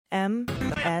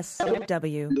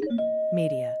MSW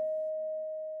Media.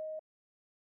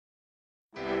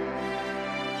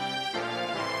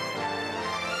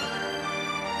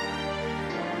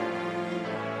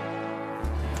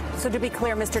 So to be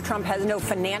clear, Mr. Trump has no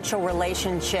financial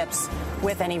relationships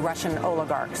with any Russian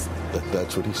oligarchs.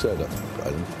 That's what he said.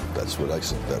 That's what I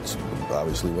said. That's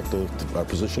obviously what our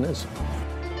position is.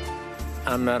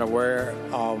 I'm not aware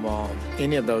of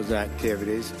any of those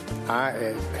activities. I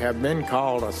have been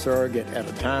called a surrogate at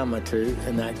a time or two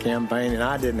in that campaign, and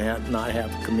I did not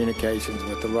have communications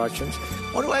with the Russians.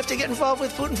 What do I have to get involved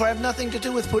with Putin for? I have nothing to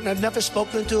do with Putin. I've never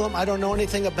spoken to him. I don't know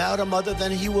anything about him other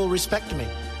than he will respect me.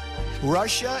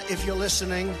 Russia, if you're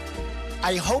listening,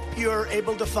 I hope you're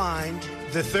able to find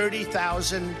the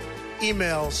 30,000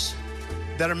 emails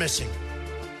that are missing.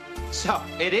 So,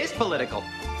 it is political.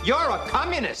 You're a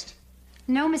communist.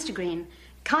 No, Mr. Green.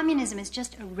 Communism is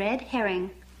just a red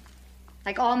herring.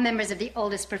 Like all members of the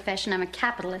oldest profession, I'm a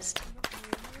capitalist.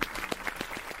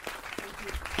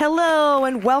 Hello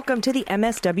and welcome to the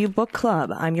MSW Book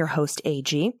Club. I'm your host,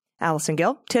 AG, Allison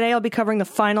Gill. Today I'll be covering the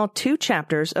final 2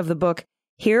 chapters of the book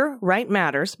Here, Right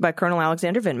Matters by Colonel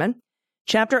Alexander Vindman.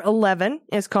 Chapter 11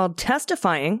 is called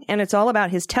Testifying, and it's all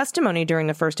about his testimony during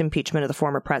the first impeachment of the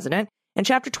former president. And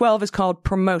Chapter 12 is called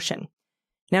Promotion.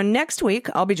 Now, next week,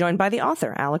 I'll be joined by the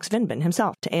author, Alex Vindman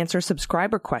himself, to answer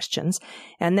subscriber questions.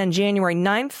 And then January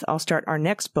 9th, I'll start our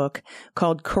next book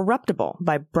called Corruptible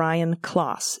by Brian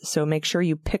Klaas. So make sure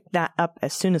you pick that up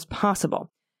as soon as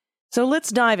possible. So let's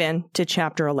dive in to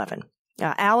Chapter 11.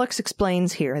 Alex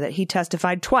explains here that he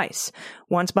testified twice,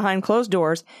 once behind closed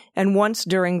doors and once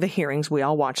during the hearings we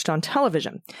all watched on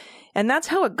television. And that's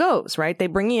how it goes, right? They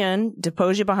bring you in,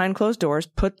 depose you behind closed doors,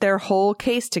 put their whole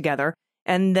case together,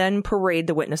 and then parade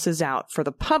the witnesses out for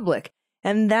the public.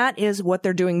 And that is what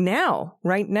they're doing now,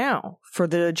 right now, for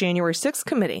the January 6th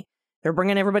committee. They're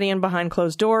bringing everybody in behind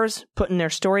closed doors, putting their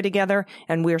story together,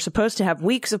 and we are supposed to have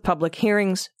weeks of public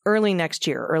hearings early next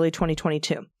year, early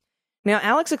 2022. Now,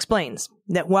 Alex explains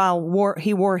that while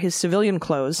he wore his civilian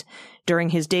clothes during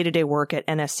his day-to-day work at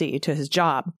NSC to his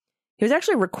job, he was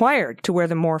actually required to wear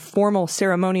the more formal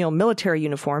ceremonial military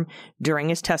uniform during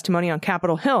his testimony on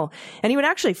Capitol Hill, and he would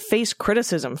actually face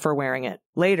criticism for wearing it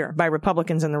later by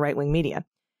Republicans in the right-wing media.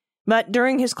 But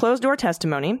during his closed-door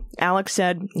testimony, Alex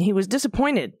said he was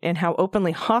disappointed in how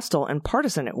openly hostile and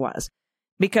partisan it was.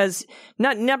 Because,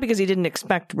 not because he didn't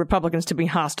expect Republicans to be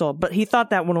hostile, but he thought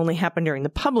that would only happen during the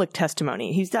public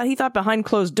testimony. He thought behind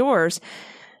closed doors,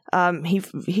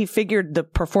 he figured the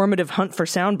performative hunt for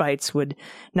sound bites would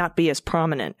not be as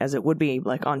prominent as it would be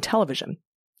like on television.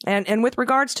 And with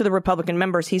regards to the Republican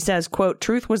members, he says, quote,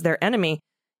 "Truth was their enemy,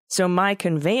 so my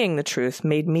conveying the truth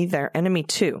made me their enemy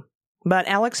too." But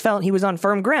Alex felt he was on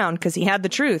firm ground because he had the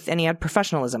truth and he had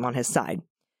professionalism on his side.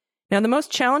 Now, the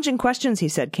most challenging questions, he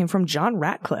said, came from John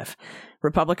Ratcliffe,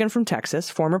 Republican from Texas,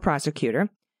 former prosecutor.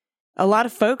 A lot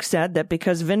of folks said that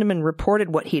because Vindman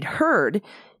reported what he'd heard,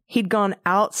 he'd gone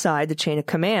outside the chain of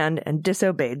command and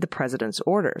disobeyed the president's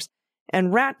orders.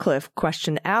 And Ratcliffe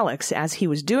questioned Alex as he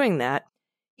was doing that.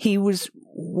 He was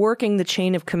working the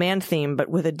chain of command theme, but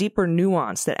with a deeper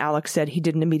nuance that Alex said he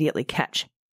didn't immediately catch.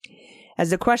 As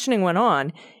the questioning went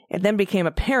on, it then became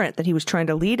apparent that he was trying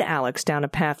to lead Alex down a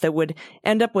path that would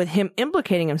end up with him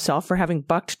implicating himself for having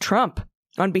bucked Trump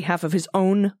on behalf of his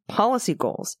own policy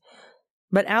goals.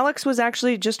 But Alex was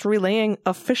actually just relaying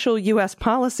official U.S.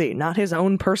 policy, not his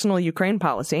own personal Ukraine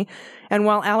policy. And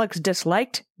while Alex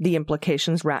disliked the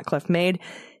implications Ratcliffe made,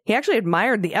 he actually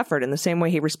admired the effort in the same way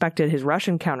he respected his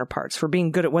Russian counterparts for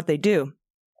being good at what they do.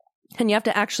 And you have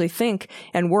to actually think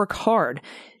and work hard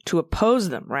to oppose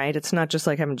them, right? It's not just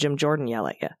like having Jim Jordan yell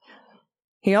at you.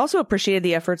 He also appreciated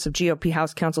the efforts of GOP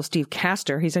House Counsel Steve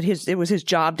Castor. He said it was his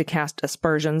job to cast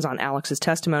aspersions on Alex's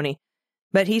testimony,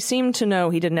 but he seemed to know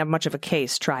he didn't have much of a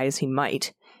case, try as he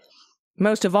might.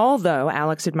 Most of all, though,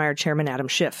 Alex admired Chairman Adam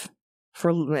Schiff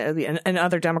and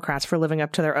other Democrats for living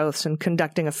up to their oaths and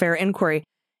conducting a fair inquiry,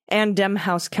 and Dem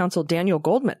House Counsel Daniel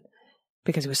Goldman,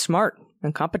 because he was smart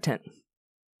and competent.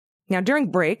 Now,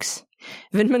 during breaks,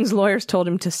 Vindman's lawyers told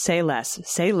him to say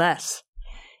less.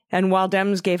 And while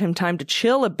Dems gave him time to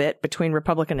chill a bit between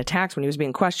Republican attacks when he was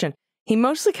being questioned, he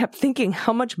mostly kept thinking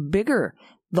how much bigger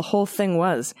the whole thing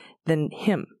was than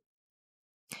him.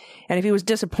 And if he was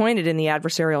disappointed in the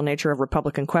adversarial nature of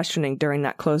Republican questioning during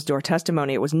that closed-door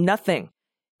testimony, it was nothing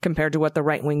compared to what the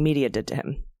right-wing media did to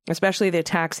him, especially the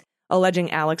attacks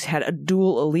alleging Alex had a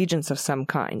dual allegiance of some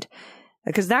kind.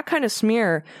 Because that kind of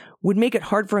smear would make it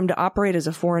hard for him to operate as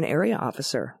a foreign area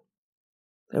officer.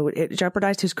 It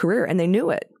jeopardized his career, and they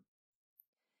knew it.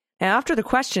 And after the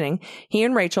questioning, he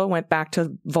and Rachel went back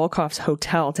to Volkov's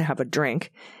hotel to have a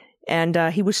drink. And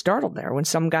he was startled there when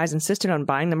some guys insisted on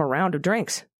buying them a round of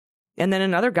drinks. And then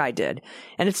another guy did.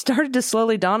 And it started to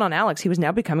slowly dawn on Alex. He was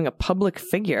now becoming a public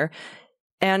figure.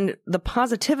 And the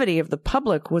positivity of the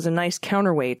public was a nice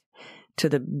counterweight to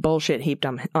the bullshit heaped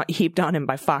on him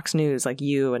by Fox News like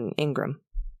you and Ingram.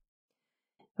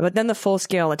 But then the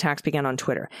full-scale attacks began on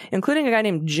Twitter, including a guy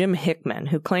named Jim Hickman,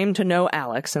 who claimed to know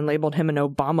Alex and labeled him an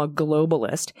Obama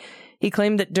globalist. He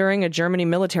claimed that during a Germany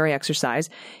military exercise,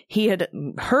 he had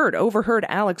overheard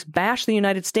Alex bash the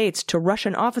United States to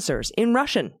Russian officers, in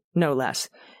Russian, no less.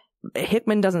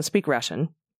 Hickman doesn't speak Russian,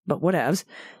 but whatevs.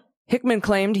 Hickman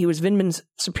claimed he was Vindman's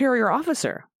superior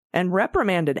officer and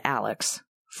reprimanded Alex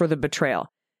for the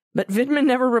betrayal. But Vindman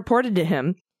never reported to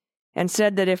him, and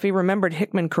said that if he remembered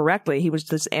Hickman correctly, he was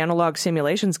this analog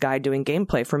simulations guy doing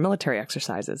gameplay for military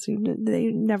exercises. They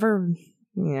never,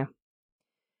 yeah.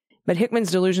 But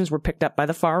Hickman's delusions were picked up by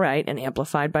the far right and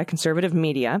amplified by conservative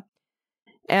media.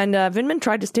 And Vindman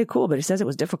tried to stay cool, but he says it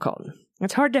was difficult.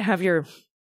 It's hard to have your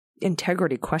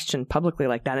integrity questioned publicly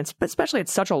like that, especially at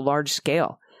such a large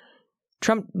scale.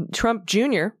 Trump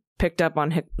Jr. picked up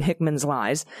on Hickman's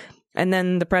lies, and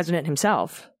then the president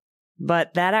himself.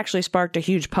 But that actually sparked a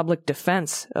huge public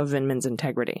defense of Vindman's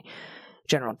integrity.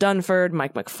 General Dunford,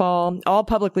 Mike McFaul, all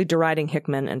publicly deriding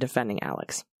Hickman and defending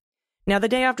Alex. Now, the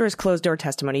day after his closed-door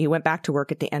testimony, he went back to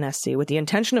work at the NSC with the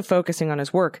intention of focusing on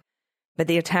his work, but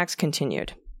the attacks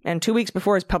continued. And 2 weeks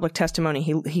before his public testimony,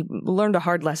 he learned a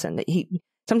hard lesson that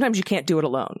sometimes you can't do it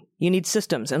alone. You need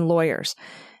systems and lawyers.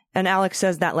 And Alex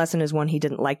says that lesson is one he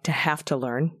didn't like to have to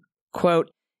learn.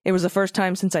 Quote, "It was the first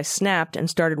time since I snapped and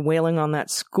started wailing on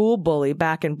that school bully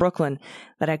back in Brooklyn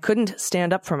that I couldn't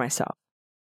stand up for myself."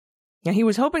 Now, he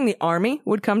was hoping the Army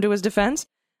would come to his defense,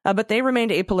 but they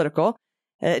remained apolitical.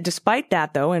 Despite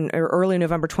that, though, in early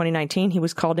November 2019, he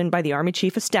was called in by the Army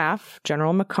Chief of Staff,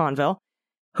 General McConville,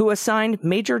 who assigned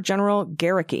Major General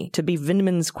Garricky to be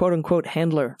Vindman's quote-unquote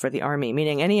handler for the Army,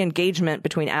 meaning any engagement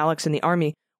between Alex and the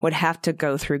Army would have to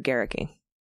go through Garricky.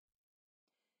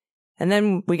 And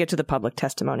then we get to the public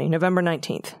testimony, November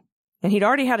 19th. And he'd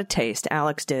already had a taste,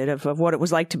 Alex did, of what it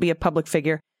was like to be a public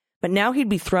figure, but now he'd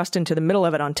be thrust into the middle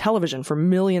of it on television for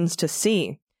millions to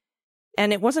see.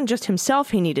 And it wasn't just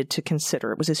himself he needed to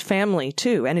consider, it was his family,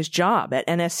 too, and his job at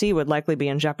NSC would likely be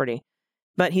in jeopardy.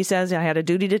 But he says, "I had a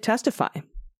duty to testify."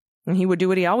 And he would do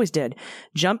what he always did,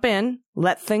 jump in,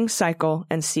 let things cycle,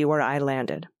 and see where I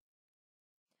landed.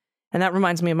 And that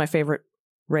reminds me of my favorite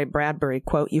Ray Bradbury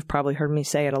quote. You've probably heard me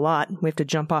say it a lot. We have to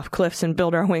jump off cliffs and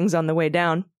build our wings on the way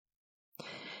down.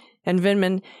 And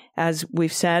Vindman, as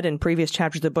we've said in previous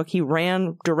chapters of the book, he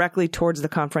ran directly towards the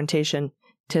confrontation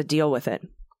to deal with it.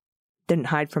 Didn't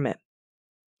hide from it.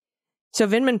 So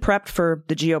Vindman prepped for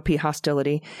the GOP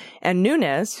hostility, and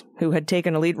Nunes, who had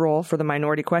taken a lead role for the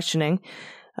minority questioning,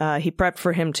 he prepped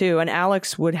for him too, and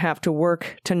Alex would have to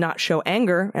work to not show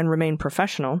anger and remain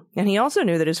professional. And he also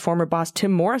knew that his former boss,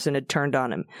 Tim Morrison, had turned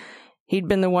on him. He'd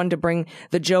been the one to bring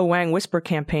the Joe Wang whisper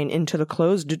campaign into the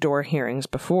closed-door hearings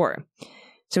before.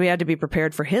 So he had to be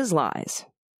prepared for his lies,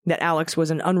 that Alex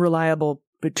was an unreliable,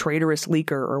 traitorous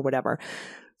leaker or whatever.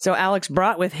 So Alex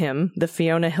brought with him the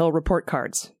Fiona Hill report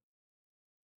cards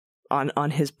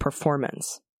on his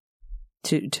performance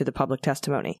to the public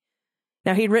testimony.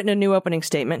 Now, he'd written a new opening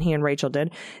statement, he and Rachel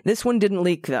did. This one didn't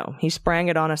leak, though. He sprang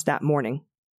it on us that morning.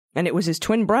 And it was his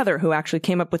twin brother who actually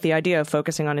came up with the idea of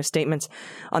focusing on his statements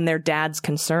on their dad's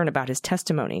concern about his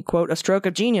testimony. Quote, "A stroke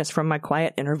of genius from my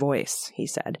quiet inner voice," he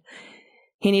said.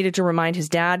 He needed to remind his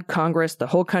dad, Congress, the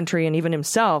whole country, and even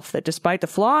himself that despite the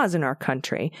flaws in our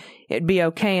country, it'd be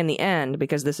okay in the end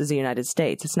because this is the United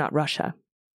States. It's not Russia.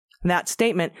 That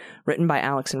statement, written by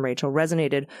Alex and Rachel,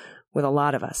 resonated with a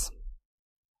lot of us.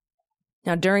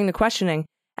 Now, during the questioning,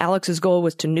 Alex's goal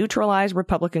was to neutralize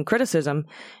Republican criticism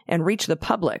and reach the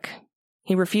public.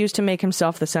 He refused to make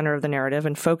himself the center of the narrative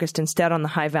and focused instead on the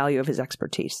high value of his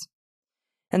expertise.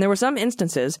 And there were some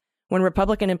instances when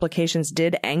Republican implications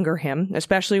did anger him,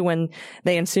 especially when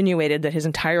they insinuated that his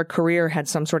entire career had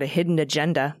some sort of hidden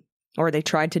agenda, or they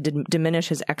tried to diminish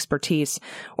his expertise,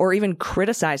 or even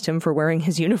criticized him for wearing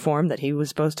his uniform that he was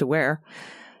supposed to wear.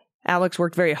 Alex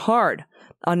worked very hard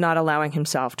on not allowing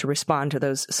himself to respond to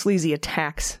those sleazy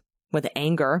attacks with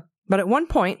anger. But at one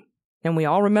point, and we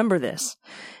all remember this,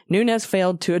 Nunes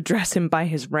failed to address him by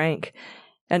his rank,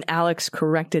 and Alex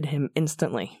corrected him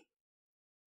instantly.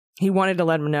 He wanted to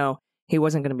let him know he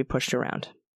wasn't going to be pushed around.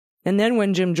 And then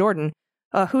when Jim Jordan,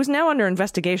 who's now under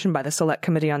investigation by the Select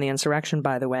Committee on the Insurrection,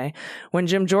 by the way, when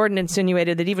Jim Jordan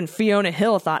insinuated that even Fiona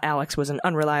Hill thought Alex was an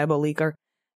unreliable leaker,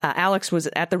 Alex was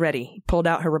at the ready. He pulled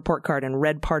out her report card and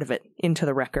read part of it into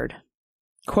the record.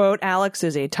 Quote, Alex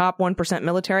is a top 1%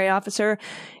 military officer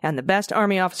and the best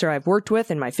Army officer I've worked with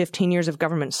in my 15 years of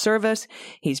government service.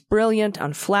 He's brilliant,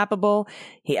 unflappable.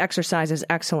 He exercises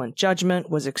excellent judgment,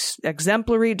 was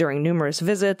exemplary during numerous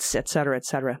visits, etc.,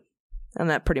 etc. And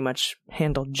that pretty much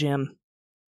handled Jim.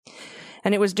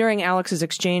 And it was during Alex's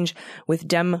exchange with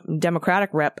Democratic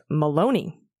Rep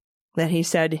Maloney that he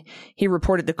said he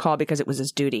reported the call because it was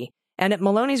his duty. And at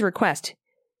Maloney's request,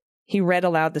 he read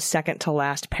aloud the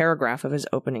second-to-last paragraph of his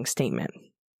opening statement.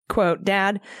 Quote,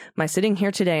 Dad, my sitting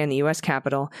here today in the U.S.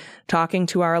 Capitol talking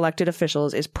to our elected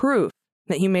officials is proof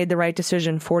that you made the right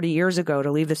decision 40 years ago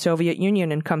to leave the Soviet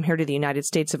Union and come here to the United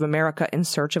States of America in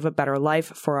search of a better life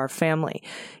for our family.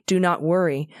 Do not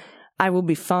worry. I will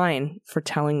be fine for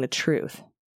telling the truth.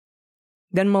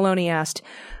 Then Maloney asked,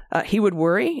 he would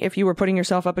worry if you were putting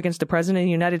yourself up against the President of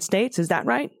the United States, is that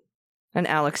right? And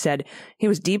Alex said he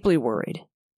was deeply worried,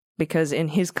 because in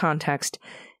his context,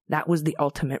 that was the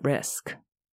ultimate risk.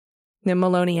 Then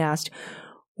Maloney asked,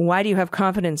 why do you have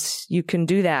confidence you can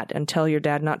do that and tell your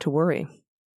dad not to worry?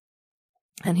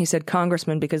 And he said,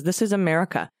 Congressman, because this is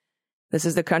America. This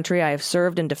is the country I have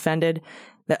served and defended,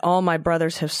 that all my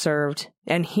brothers have served,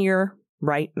 and here,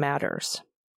 right matters.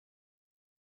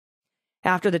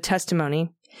 After the testimony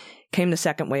came the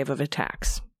second wave of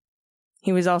attacks.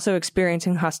 He was also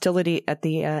experiencing hostility at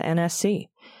the NSC.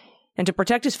 And to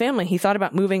protect his family, he thought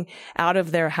about moving out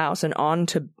of their house and on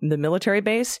to the military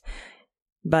base.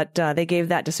 But they gave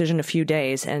that decision a few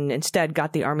days and instead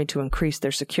got the Army to increase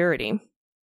their security.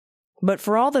 But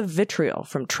for all the vitriol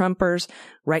from Trumpers,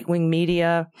 right-wing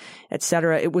media,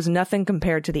 etc., it was nothing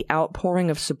compared to the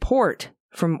outpouring of support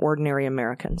from ordinary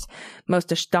Americans.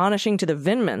 Most astonishing to the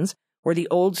Vindmans were the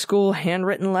old-school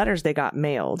handwritten letters they got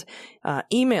mailed,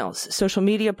 emails, social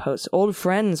media posts, old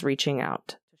friends reaching out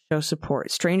to show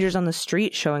support, strangers on the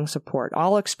street showing support,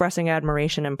 all expressing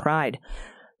admiration and pride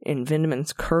in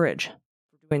Vindman's courage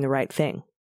for doing the right thing.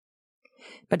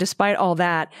 But despite all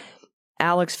that,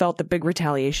 Alex felt the big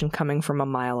retaliation coming from a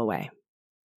mile away.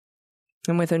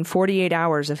 And within 48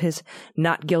 hours of his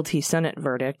not guilty Senate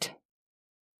verdict,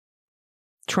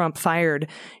 Trump fired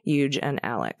Huge and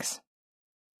Alex.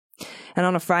 And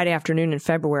on a Friday afternoon in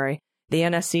February, the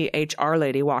NSC HR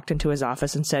lady walked into his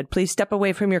office and said, please step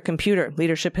away from your computer.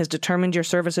 Leadership has determined your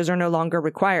services are no longer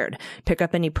required. Pick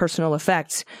up any personal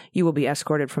effects. You will be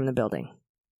escorted from the building.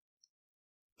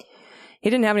 He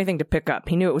didn't have anything to pick up.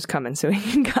 He knew it was coming, so he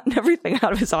had gotten everything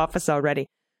out of his office already.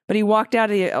 But he walked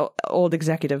out of the old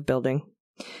executive building.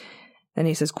 And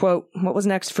he says, quote, what was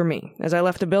next for me? As I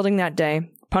left the building that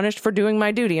day, punished for doing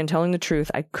my duty and telling the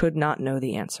truth, I could not know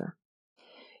the answer.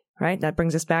 Right? That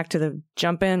brings us back to the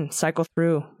jump in, cycle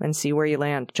through, and see where you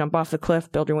land. Jump off the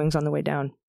cliff, build your wings on the way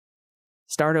down.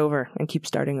 Start over and keep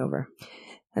starting over.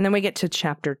 And then we get to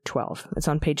chapter 12. It's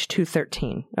on page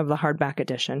 213 of the hardback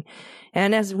edition.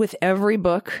 And as with every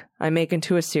book I make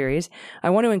into a series, I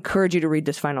want to encourage you to read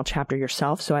this final chapter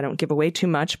yourself so I don't give away too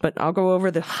much, but I'll go over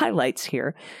the highlights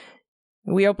here.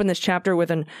 We open this chapter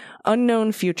with an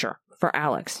unknown future for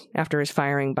Alex after his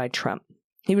firing by Trump.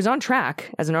 He was on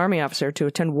track as an Army officer to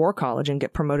attend War College and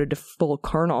get promoted to full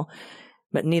colonel,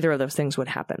 but neither of those things would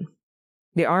happen.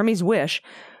 The Army's wish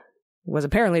was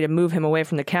apparently to move him away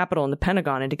from the Capitol and the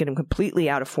Pentagon and to get him completely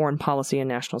out of foreign policy and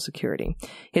national security.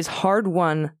 His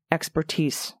hard-won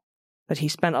expertise that he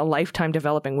spent a lifetime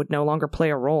developing would no longer play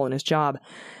a role in his job,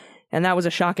 and that was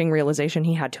a shocking realization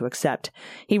he had to accept.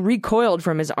 He recoiled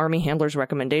from his Army handler's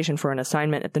recommendation for an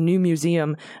assignment at the new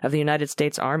Museum of the United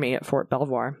States Army at Fort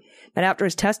Belvoir. But after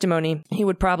his testimony, he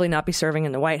would probably not be serving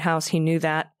in the White House. He knew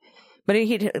that. But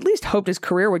he at least hoped his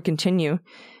career would continue,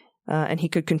 and he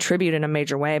could contribute in a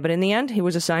major way. But in the end, he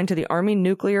was assigned to the Army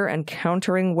Nuclear and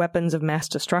Countering Weapons of Mass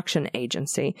Destruction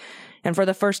Agency. And for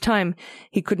the first time,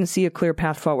 he couldn't see a clear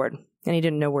path forward, and he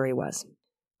didn't know where he was.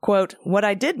 Quote, what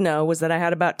I did know was that I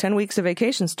had about 10 weeks of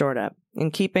vacation stored up. In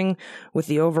keeping with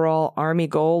the overall Army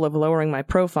goal of lowering my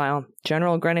profile,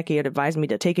 General Grenicky had advised me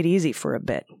to take it easy for a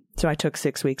bit. So I took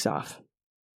 6 weeks off.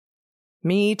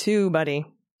 Me too, buddy.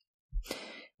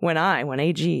 When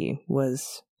AG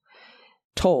was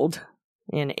told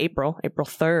in April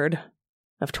 3rd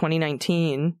of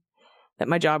 2019, that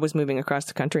my job was moving across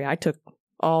the country, I took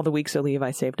all the weeks of leave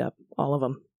I saved up, all of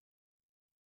them.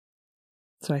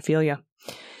 So I feel ya.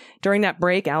 During that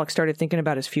break, Alex started thinking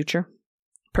about his future,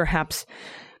 perhaps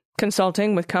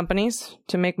consulting with companies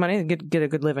to make money, get a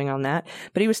good living on that.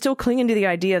 But he was still clinging to the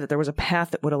idea that there was a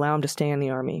path that would allow him to stay in the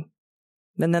Army.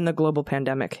 And then the global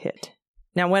pandemic hit.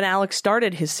 Now, when Alex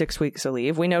started his 6 weeks of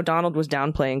leave, we know Donald was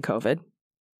downplaying COVID.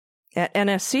 At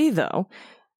NSC, though,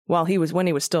 when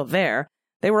he was still there,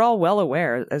 They were all well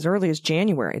aware, as early as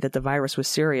January, that the virus was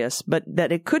serious, but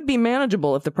that it could be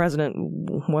manageable if the president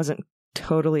wasn't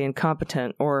totally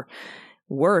incompetent or,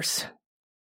 worse,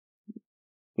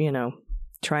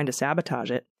 trying to sabotage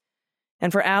it.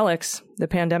 And for Alex, the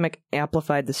pandemic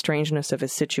amplified the strangeness of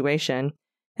his situation,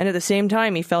 and at the same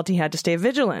time, he felt he had to stay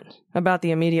vigilant about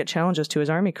the immediate challenges to his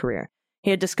Army career. He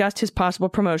had discussed his possible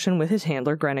promotion with his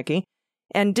handler, Greineke,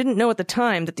 and didn't know at the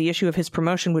time that the issue of his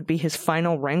promotion would be his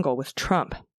final wrangle with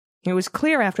Trump. It was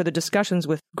clear after the discussions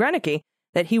with Greineke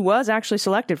that he was actually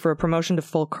selected for a promotion to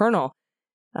full colonel,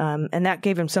 and that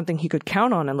gave him something he could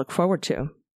count on and look forward to.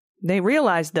 They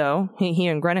realized, though, he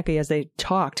and Greineke as they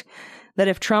talked, that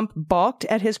if Trump balked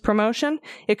at his promotion,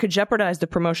 it could jeopardize the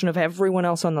promotion of everyone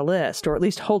else on the list, or at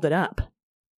least hold it up.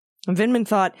 And Vindman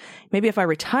thought, maybe if I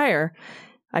retire,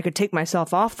 I could take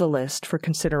myself off the list for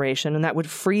consideration, and that would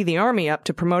free the Army up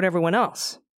to promote everyone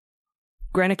else.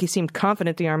 Greineke seemed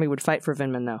confident the Army would fight for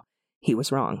Vindman, though. He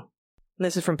was wrong.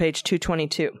 This is from page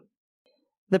 222.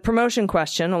 The promotion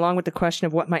question, along with the question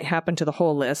of what might happen to the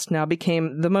whole list, now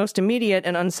became the most immediate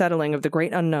and unsettling of the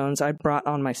great unknowns I brought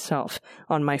on myself,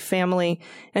 on my family,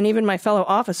 and even my fellow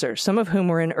officers, some of whom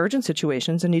were in urgent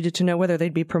situations and needed to know whether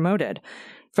they'd be promoted.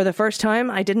 For the first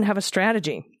time, I didn't have a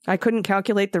strategy. I couldn't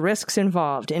calculate the risks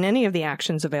involved in any of the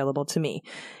actions available to me.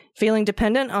 Feeling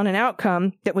dependent on an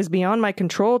outcome that was beyond my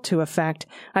control to effect,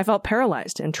 I felt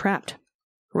paralyzed and trapped.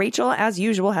 Rachel, as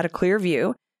usual, had a clear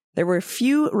view. There were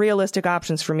few realistic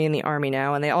options for me in the Army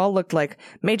now, and they all looked like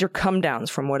major come-downs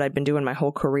from what I'd been doing my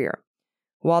whole career.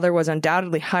 While there was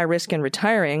undoubtedly high risk in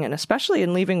retiring, and especially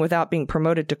in leaving without being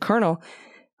promoted to colonel,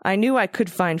 I knew I could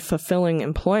find fulfilling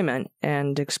employment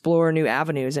and explore new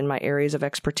avenues in my areas of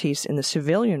expertise in the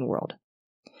civilian world.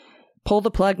 Pull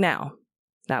the plug now.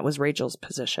 That was Rachel's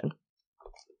position.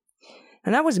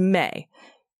 And that was May,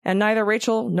 and neither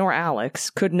Rachel nor Alex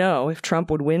could know if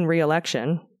Trump would win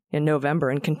re-election in November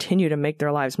and continue to make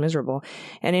their lives miserable.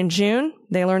 And in June,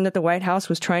 they learned that the White House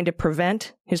was trying to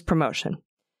prevent his promotion.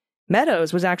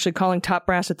 Meadows was actually calling top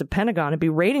brass at the Pentagon and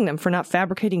berating them for not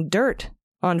fabricating dirt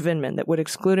on Vindman that would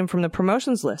exclude him from the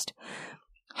promotions list.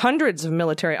 Hundreds of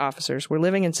military officers were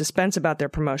living in suspense about their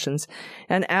promotions,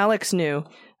 and Alex knew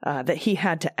that he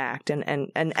had to act,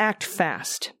 and act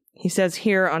fast. He says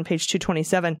here on page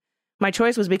 227, my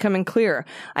choice was becoming clear.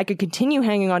 I could continue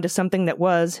hanging on to something that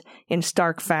was, in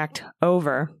stark fact,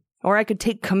 over, or I could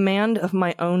take command of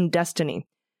my own destiny.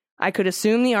 I could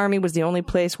assume the Army was the only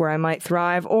place where I might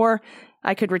thrive, or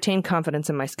I could retain confidence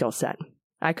in my skill set.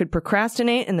 I could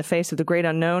procrastinate in the face of the great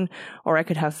unknown, or I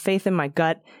could have faith in my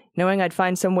gut, knowing I'd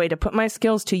find some way to put my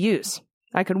skills to use.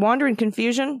 I could wander in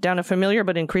confusion down a familiar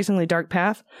but increasingly dark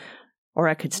path, or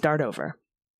I could start over.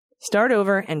 Start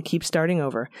over and keep starting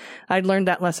over. I'd learned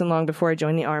that lesson long before I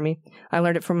joined the Army. I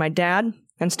learned it from my dad,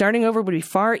 and starting over would be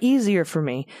far easier for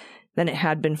me than it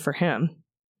had been for him.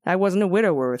 I wasn't a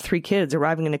widower with 3 kids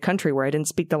arriving in a country where I didn't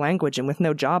speak the language and with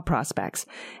no job prospects,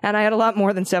 and I had a lot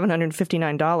more than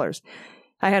 $759.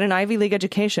 I had an Ivy League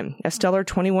education, a stellar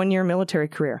 21-year military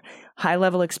career,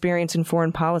 high-level experience in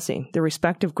foreign policy, the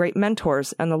respect of great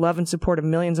mentors, and the love and support of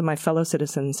millions of my fellow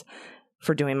citizens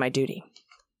for doing my duty.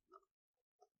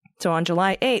 So on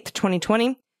July 8th,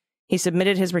 2020, he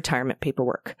submitted his retirement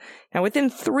paperwork. Now, within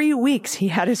 3 weeks, he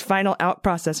had his final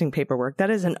out-processing paperwork.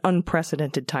 That is an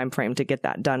unprecedented time frame to get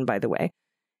that done, by the way.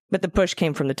 But the push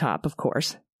came from the top, of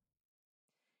course.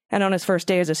 And on his first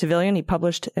day as a civilian, he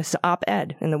published an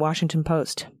op-ed in the Washington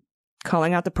Post,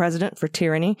 calling out the president for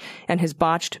tyranny and his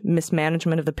botched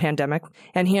mismanagement of the pandemic,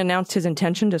 and he announced his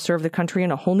intention to serve the country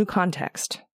in a whole new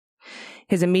context.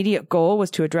 His immediate goal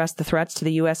was to address the threats to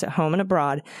the U.S. at home and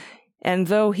abroad, and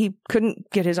though he couldn't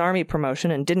get his Army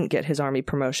promotion and didn't get his Army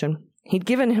promotion, he'd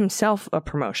given himself a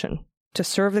promotion to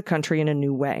serve the country in a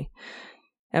new way.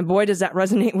 And boy, does that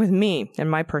resonate with me and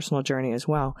my personal journey as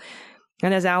well.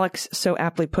 And as Alex so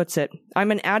aptly puts it, I'm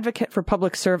an advocate for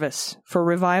public service, for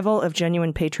revival of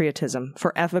genuine patriotism,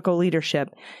 for ethical leadership,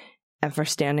 and for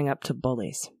standing up to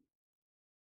bullies.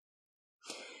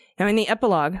 Now, in the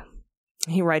epilogue,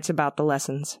 he writes about the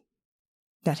lessons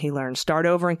that he learned. Start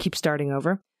over and keep starting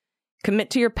over. Commit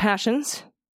to your passions.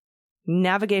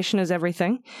 Navigation is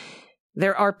everything.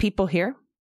 There are people here.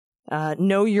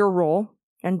 Know your role,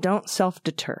 and don't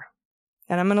self-deter.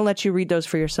 And I'm going to let you read those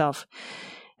for yourself.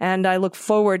 And I look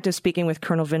forward to speaking with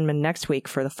Colonel Vindman next week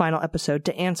for the final episode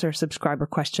to answer subscriber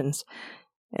questions.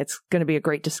 It's going to be a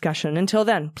great discussion. Until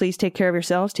then, please take care of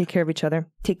yourselves, take care of each other,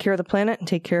 take care of the planet, and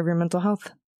take care of your mental health.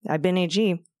 I've been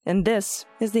AG, and this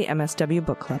is the MSW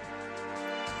Book Club.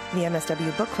 The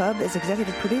MSW Book Club is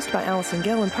executive produced by Allison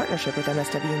Gill in partnership with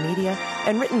MSW Media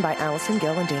and written by Allison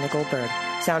Gill and Dana Goldberg.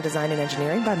 Sound design and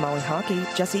engineering by Molly Hockey.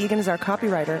 Jesse Egan is our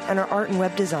copywriter, and our art and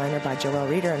web designer by Joelle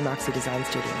Reeder and Moxie Design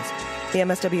Studios. The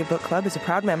MSW Book Club is a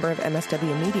proud member of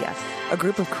MSW Media, a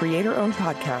group of creator-owned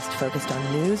podcasts focused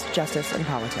on news, justice, and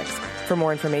politics. For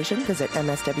more information, visit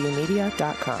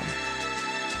mswmedia.com.